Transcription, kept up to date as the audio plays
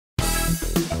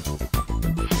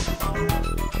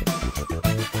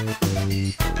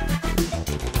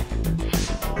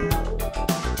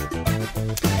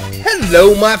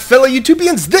Hello my fellow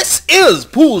YouTubians, this is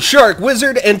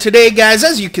ThePoolSharkWizard, and today guys,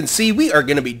 as you can see, we are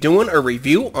going to be doing a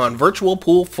review on Virtual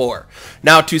Pool 4.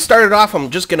 Now to start it off, I'm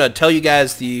just going to tell you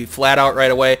guys the flat out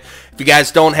right away. If you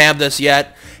guys don't have this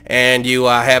yet and you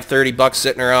have 30 bucks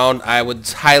sitting around, I would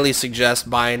highly suggest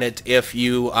buying it if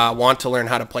you want to learn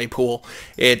how to play pool.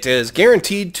 It is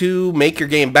guaranteed to make your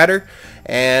game better,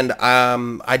 and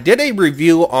I did a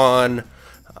review on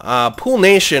Pool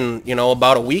Nation, you know,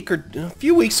 about a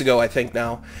few weeks ago, I think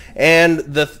now, and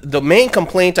the main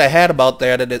complaint I had about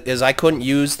that is I couldn't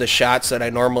use the shots that I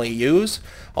normally use,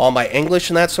 all my English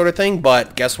and that sort of thing.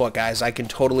 But guess what, guys, I can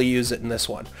totally use it in this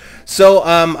one. So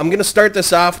I'm gonna start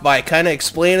this off by kind of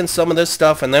explaining some of this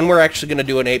stuff, and then we're actually gonna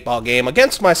do an 8-ball game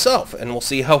against myself, and we'll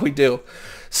see how we do.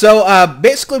 So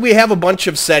basically we have a bunch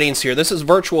of settings here. This is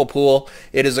Virtual Pool.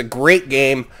 It is a great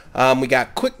game. We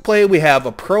got quick play, we have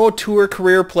a pro tour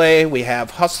career play, we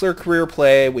have hustler career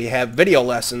play, we have video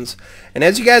lessons. And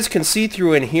as you guys can see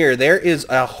through in here, there is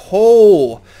a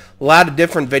whole lot of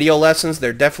different video lessons.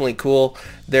 They're definitely cool.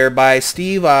 They're by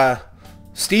Steve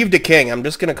DeKing. I'm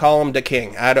just going to call him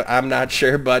DeKing. I'm not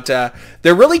sure, but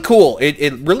they're really cool.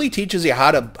 It really teaches you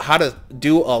how to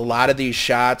do a lot of these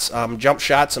shots. Jump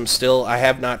shots, I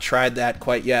have not tried that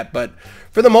quite yet, but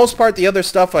for the most part, the other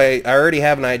stuff I already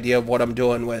have an idea of what I'm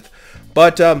doing with.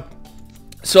 But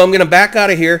so I'm going to back out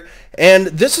of here, and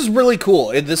this is really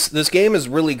cool. This game is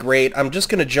really great. I'm just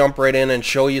going to jump right in and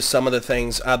show you some of the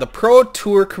things. The Pro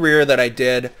Tour career that I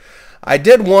did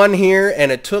one here,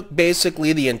 and it took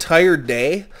basically the entire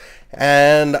day,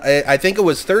 and I think it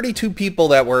was 32 people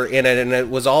that were in it, and it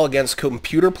was all against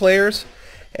computer players.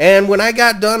 And when I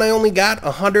got done, I only got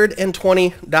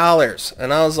 $120,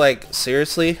 and I was like,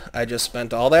 seriously? I just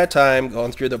spent all that time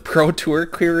going through the Pro Tour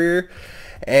career,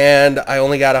 and I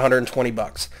only got 120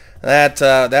 bucks.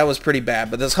 That was pretty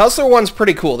bad. But this hustler one's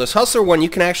pretty cool. This hustler one, you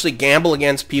can actually gamble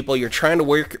against people. You're trying to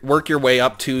work your way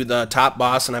up to the top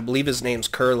boss, and I believe his name's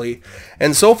Curly.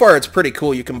 And so far, it's pretty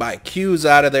cool. You can buy cues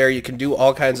out of there. You can do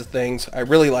all kinds of things. I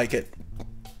really like it.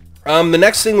 The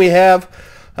next thing we have,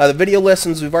 the video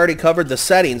lessons we've already covered. The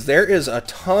settings. There is a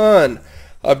ton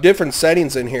of different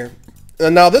settings in here.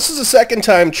 And now this is the second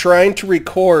time trying to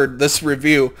record this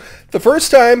review. The first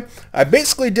time, I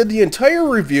basically did the entire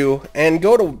review and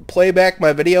go to play back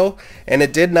my video, and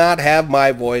it did not have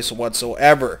my voice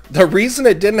whatsoever. The reason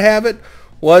it didn't have it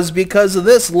was because of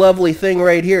this lovely thing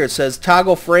right here. It says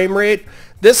toggle frame rate.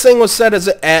 This thing was set as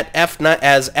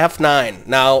F9.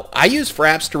 Now, I use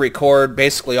Fraps to record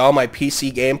basically all my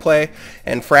PC gameplay,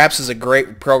 and Fraps is a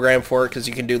great program for it because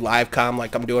you can do live comm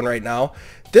like I'm doing right now.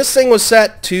 This thing was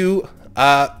set to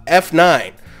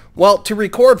F9. Well, to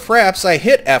record Fraps, I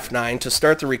hit F9 to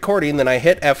start the recording, then I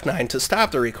hit F9 to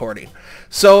stop the recording.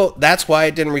 So that's why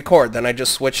it didn't record. Then I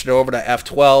just switched it over to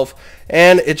F12,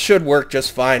 and it should work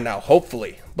just fine now,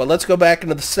 hopefully. But let's go back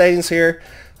into the settings here.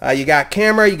 You got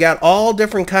camera, you got all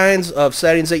different kinds of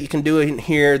settings that you can do in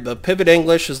here. The pivot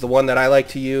English is the one that I like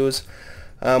to use.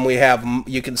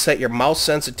 You can set your mouse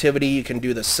sensitivity, you can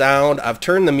do the sound. I've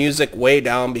turned the music way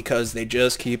down because they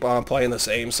just keep on playing the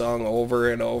same song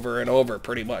over and over and over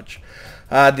pretty much.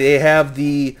 They have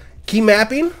the key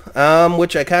mapping,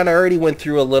 which I kind of already went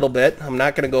through a little bit. I'm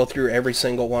not going to go through every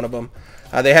single one of them.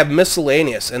 They have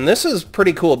miscellaneous, and this is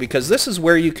pretty cool because this is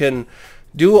where you can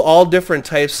do all different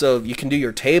types of, you can do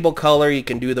your table color, you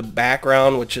can do the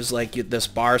background, which is like this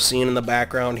bar scene in the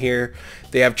background here.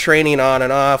 They have training on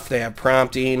and off, they have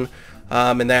prompting,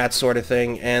 and that sort of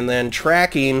thing. And then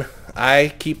tracking,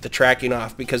 I keep the tracking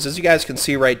off because as you guys can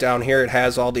see right down here, it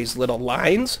has all these little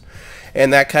lines,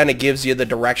 and that kind of gives you the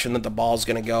direction that the ball is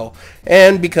going to go.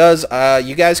 And because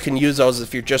you guys can use those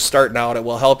if you're just starting out, it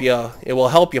will help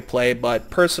you play. But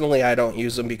personally, I don't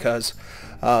use them because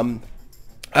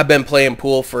I've been playing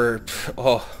pool for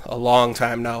a long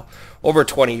time now, over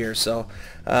 20 years. So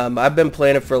I've been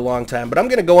playing it for a long time. But I'm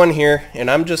going to go in here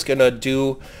and I'm just going to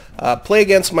do play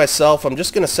against myself. I'm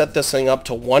just going to set this thing up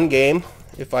to one game,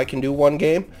 if I can do one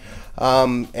game.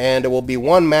 And it will be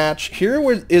one match. Here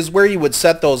is where you would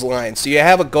set those lines. So you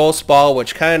have a ghost ball,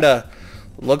 which kind of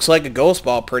looks like a ghost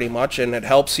ball pretty much, and it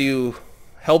helps you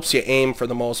aim for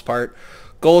the most part.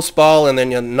 Ghost ball, and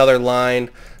then another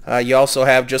line. You also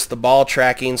have just the ball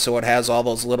tracking, so it has all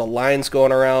those little lines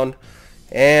going around.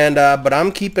 And but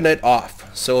I'm keeping it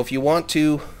off. So if you want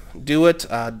to do it,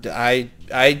 I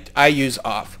use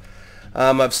off.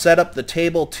 I've set up the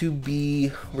table to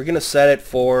be, we're gonna set it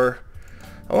for,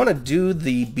 I want to do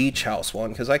the beach house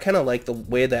one because I kind of like the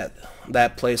way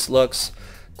that place looks.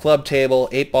 club table,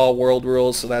 8-ball world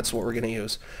rules, so that's what we're going to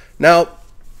use. Now,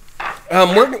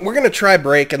 we're going to try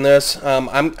breaking this.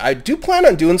 I do plan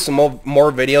on doing some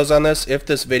more videos on this if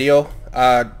this video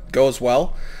goes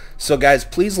well. So guys,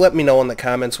 please let me know in the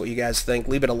comments what you guys think.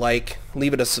 Leave it a like,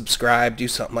 leave it a subscribe, do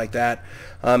something like that.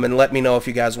 And let me know if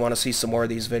you guys want to see some more of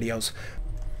these videos.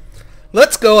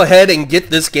 Let's go ahead and get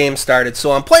this game started.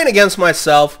 So I'm playing against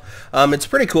myself. It's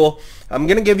pretty cool. I'm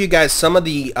gonna give you guys some of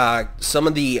the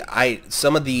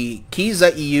keys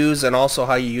that you use and also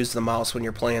how you use the mouse when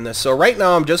you're playing this. So right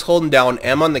now I'm just holding down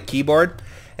M on the keyboard,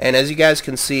 and as you guys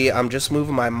can see, I'm just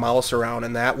moving my mouse around,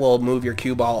 and that will move your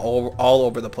cue ball all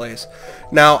over the place.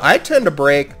 Now I tend to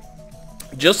break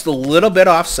just a little bit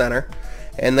off center,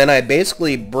 and then I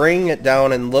basically bring it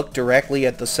down and look directly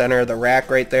at the center of the rack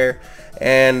right there.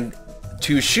 And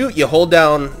to shoot, you hold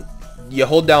down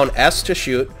S to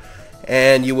shoot,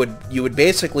 and you would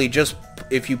basically just,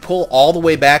 if you pull all the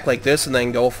way back like this and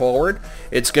then go forward,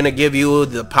 it's going to give you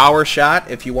the power shot.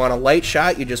 If you want a light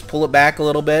shot, you just pull it back a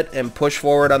little bit and push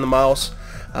forward on the mouse.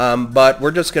 But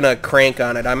we're just going to crank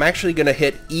on it. I'm actually going to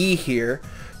hit E here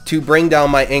to bring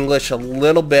down my English a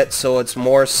little bit so it's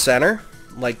more center,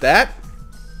 like that.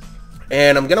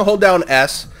 And I'm going to hold down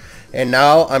S, and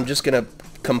now I'm just going to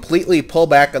completely pull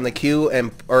back on the cue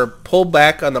or pull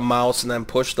back on the mouse and then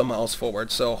push the mouse forward.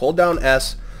 So hold down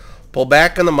S, pull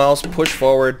back on the mouse, push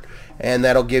forward, and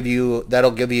that'll give you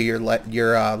your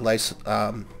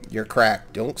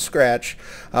crack. Don't scratch.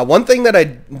 One thing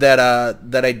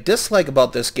that I dislike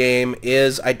about this game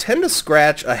is I tend to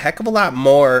scratch a heck of a lot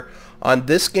more on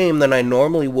this game than I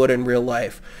normally would in real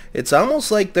life. It's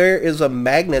almost like there is a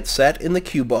magnet set in the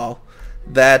cue ball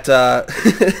that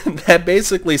that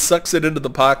basically sucks it into the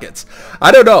pockets.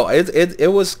 I don't know.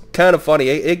 It was kind of funny.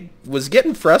 It was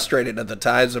getting frustrated at the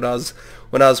times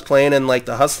when I was playing in like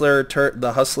the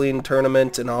hustling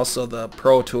tournament and also the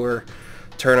pro tour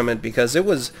tournament, because it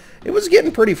was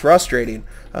getting pretty frustrating.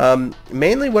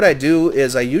 Mainly what I do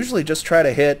is I usually just try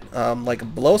to hit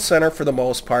like below center for the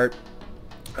most part.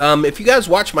 If you guys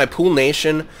watch my Pool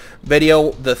Nation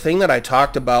video, the thing that I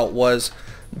talked about was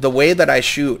the way that I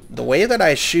shoot. The way that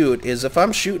I shoot is if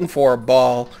I'm shooting for a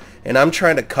ball and I'm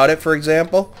trying to cut it, for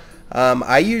example,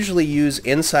 I usually use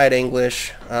inside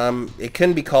English. It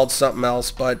can be called something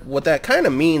else, but what that kind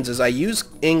of means is I use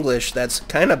English that's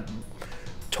kind of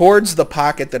towards the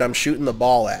pocket that I'm shooting the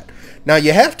ball at. Now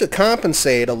you have to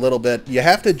compensate a little bit. You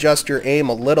have to adjust your aim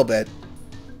a little bit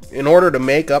in order to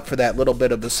make up for that little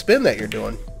bit of the spin that you're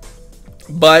doing.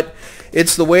 But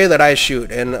it's the way that I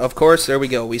shoot, and of course, there we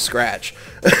go, we scratch.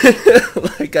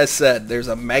 Like I said, there's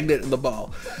a magnet in the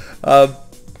ball.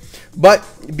 But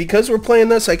because we're playing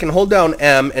this, I can hold down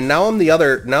M, and now I'm the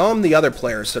other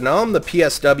player. So now I'm the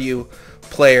PSW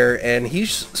player, and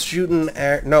he's shooting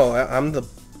at, no, I'm the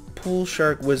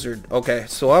ThePoolSharkWizard. Okay,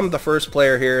 so I'm the first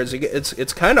player here.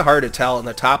 It's kind of hard to tell in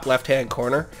the top left-hand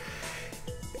corner.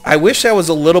 I wish that was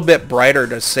a little bit brighter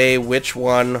to say which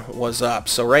one was up.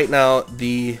 So right now,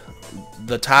 the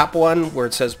top one where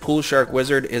it says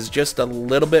ThePoolSharkWizard is just a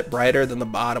little bit brighter than the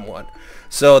bottom one.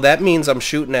 So that means I'm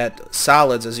shooting at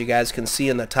solids, as you guys can see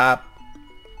in the top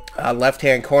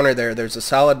left-hand corner there. There's a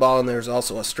solid ball and there's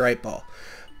also a stripe ball.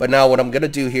 But now what I'm going to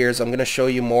do here is I'm going to show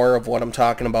you more of what I'm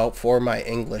talking about for my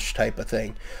English type of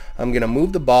thing. I'm going to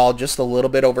move the ball just a little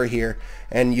bit over here,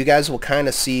 and you guys will kind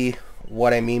of see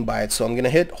what I mean by it. So I'm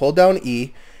going to hold down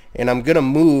E, and I'm going to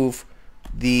move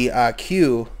the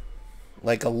cue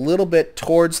like a little bit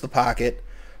towards the pocket.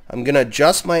 I'm going to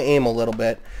adjust my aim a little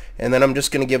bit, and then I'm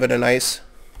just going to give it a nice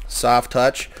soft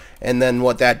touch, and then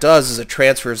what that does is it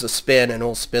transfers the spin and it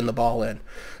will spin the ball in.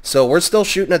 So we're still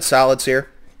shooting at solids here,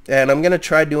 and I'm going to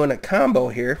try doing a combo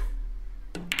here,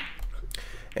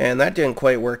 and that didn't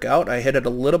quite work out. I hit it a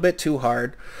little bit too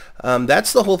hard.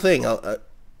 That's the whole thing.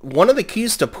 One of the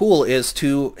keys to pool is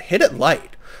to hit it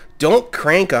light. Don't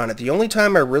crank on it. The only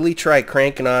time I really try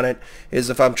cranking on it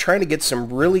is if I'm trying to get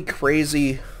some really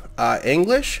crazy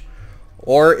English,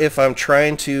 or if I'm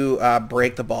trying to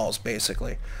break the balls,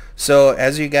 basically. So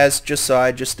as you guys just saw,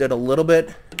 I just did a little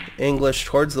bit English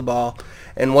towards the ball,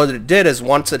 and what it did is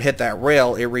once it hit that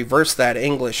rail, it reversed that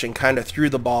English and kind of threw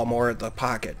the ball more at the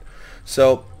pocket.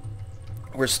 So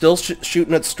we're still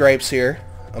shooting at stripes here.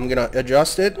 I'm going to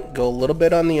adjust it, go a little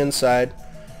bit on the inside,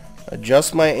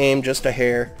 adjust my aim just a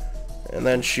hair, and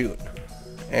then shoot.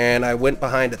 And I went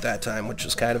behind at that time, which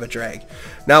is kind of a drag.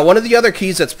 Now, one of the other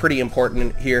keys that's pretty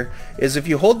important here is if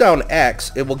you hold down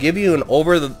X, it will give you an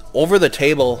over the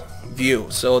table view.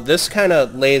 So this kind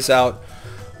of lays out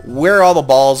where all the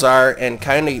balls are, and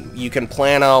kind of you can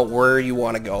plan out where you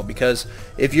want to go, because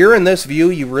if you're in this view,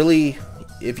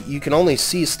 you can only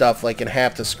see stuff like in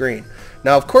half the screen.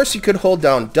 Now, of course, you could hold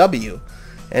down W,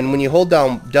 and when you hold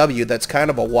down W, that's kind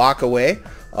of a walk away.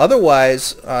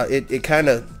 Otherwise, it kind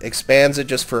of expands it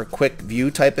just for a quick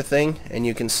view type of thing, and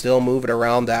you can still move it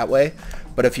around that way.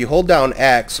 But if you hold down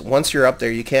X, once you're up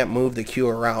there, you can't move the cue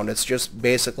around. It's just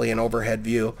basically an overhead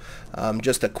view,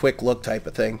 just a quick look type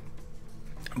of thing.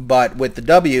 But with the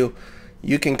W,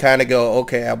 you can kind of go,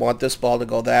 okay, I want this ball to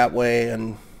go that way,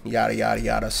 and yada, yada,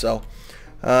 yada. So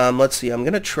let's see. I'm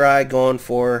going to try going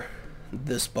for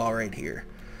this ball right here.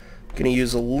 I'm going to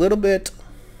use a little bit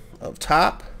of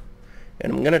top,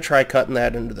 and I'm going to try cutting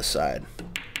that into the side.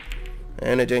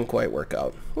 And it didn't quite work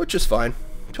out, which is fine.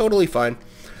 Totally fine.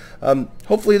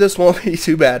 Hopefully this won't be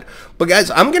too bad. But guys,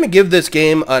 I'm going to give this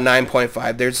game a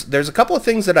 9.5. There's a couple of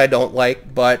things that I don't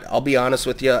like, but I'll be honest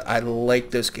with you, I like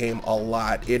this game a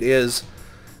lot. It is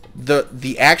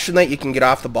the action that you can get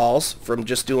off the balls from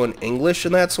just doing English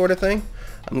and that sort of thing.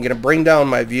 I'm going to bring down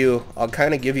my view. I'll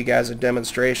kind of give you guys a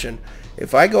demonstration.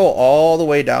 If I go all the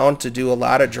way down to do a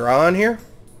lot of draw on here,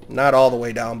 not all the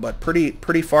way down, but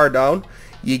pretty far down,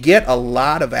 you get a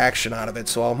lot of action out of it.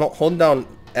 So I'm holding down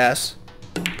S.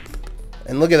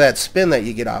 And look at that spin that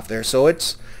you get off there. So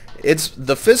it's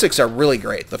the physics are really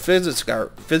great. The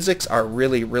physics are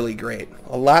really, really great.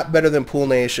 A lot better than Pool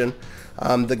Nation.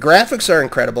 The graphics are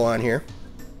incredible on here,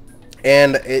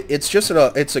 and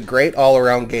it's a great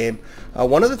all-around game.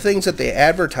 One of the things that they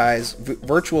advertise,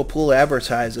 Virtual Pool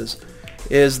advertises,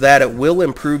 is that it will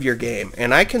improve your game,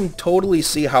 and I can totally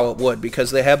see how it would,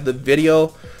 because they have the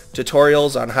video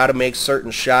tutorials on how to make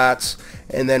certain shots,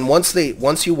 and then once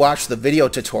you watch the video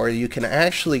tutorial, you can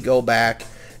actually go back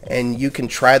and you can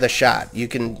try the shot.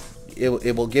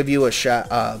 It will give you a shot,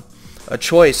 a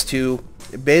choice to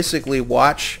basically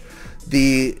watch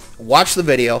the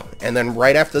video, and then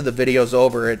right after the video's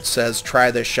over, it says try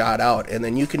this shot out, and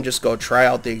then you can just go try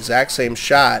out the exact same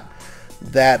shot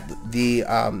that the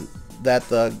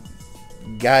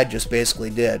guide just basically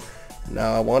did.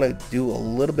 Now I want to do a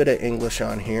little bit of English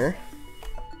on here,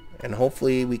 and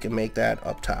hopefully we can make that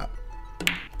up top.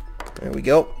 There we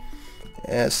go.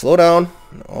 And slow down.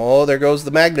 Oh, there goes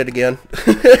the magnet again.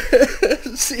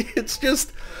 See, it's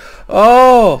just,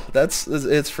 oh,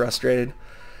 it's frustrating.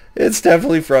 It's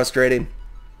definitely frustrating,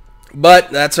 but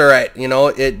that's all right. You know,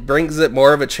 it brings it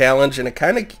more of a challenge, and it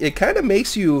kind of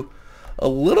makes you a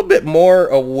little bit more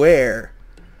aware,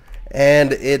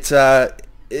 and it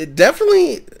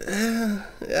definitely,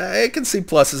 I can see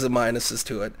pluses and minuses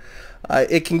to it.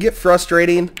 It can get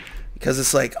frustrating because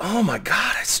it's like, oh my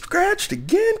god, I scratched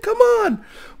again, come on.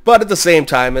 But at the same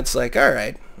time, it's like, all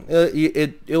right,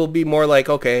 it will be more like,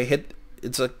 okay,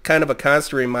 it's a kind of a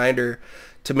constant reminder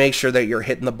to make sure that you're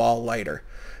hitting the ball lighter,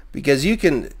 because you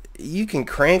can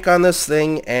crank on this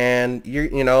thing, and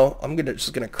I'm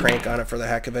just gonna crank on it for the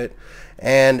heck of it,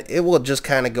 and it will just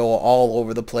kind of go all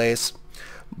over the place.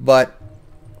 But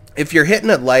if you're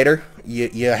hitting it lighter,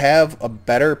 you have a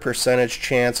better percentage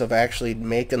chance of actually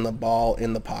making the ball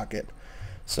in the pocket.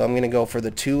 So I'm going to go for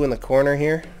the 2 in the corner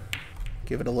here.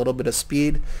 Give it a little bit of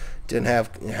speed.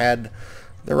 Had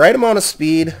the right amount of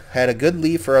speed. Had a good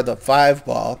lead for the 5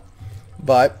 ball,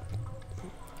 but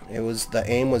the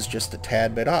aim was just a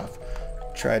tad bit off.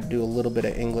 Try to do a little bit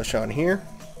of English on here,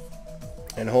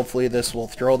 and hopefully this will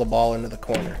throw the ball into the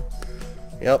corner.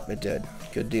 Yep, it did.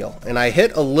 Good deal. And I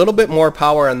hit a little bit more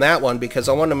power on that one because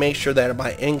I wanted to make sure that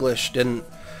my English didn't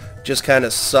just kind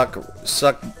of suck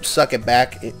it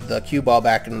back, the cue ball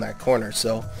back in that corner.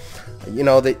 So, you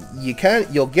know, that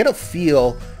you'll get a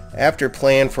feel after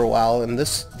playing for a while, and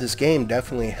this game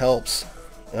definitely helps.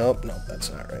 Oh no,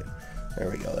 that's not right. There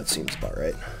we go. That seems about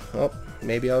right. Oh,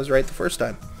 maybe I was right the first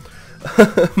time.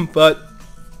 But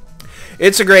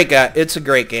it's a great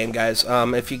game, guys.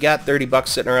 If you got $30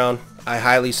 sitting around, I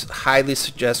highly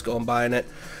suggest going buying it.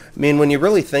 I mean, when you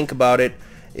really think about it,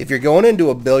 if you're going into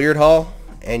a billiard hall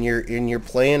and you're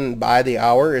playing by the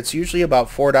hour, it's usually about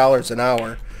 $4 an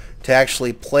hour to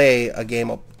actually play a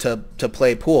game to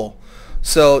play pool.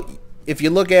 So if you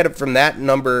look at it from that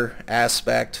number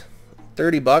aspect,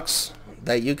 $30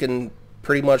 that you can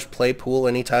pretty much play pool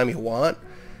anytime you want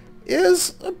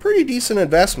is a pretty decent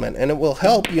investment, and it will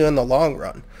help you in the long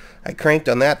run. I cranked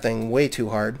on that thing way too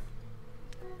hard.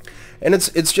 And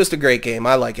it's just a great game.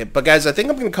 I like it. But guys, I think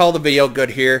I'm going to call the video good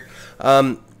here.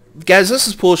 Guys, this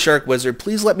is ThePoolSharkWizard.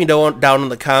 Please let me know down in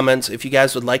the comments if you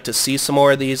guys would like to see some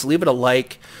more of these. Leave it a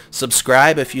like.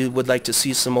 Subscribe if you would like to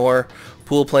see some more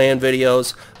pool playing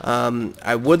videos.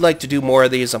 I would like to do more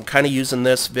of these. I'm kind of using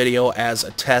this video as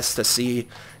a test to see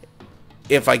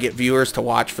if I get viewers to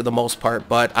watch for the most part,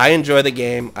 but I enjoy the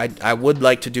game. I would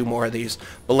like to do more of these,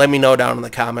 but let me know down in the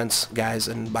comments, guys,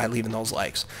 and by leaving those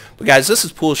likes. But guys, this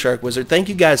is ThePoolSharkWizard. Thank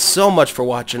you guys so much for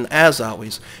watching, as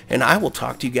always, and I will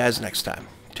talk to you guys next time.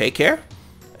 Take care,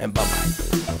 and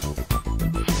bye-bye.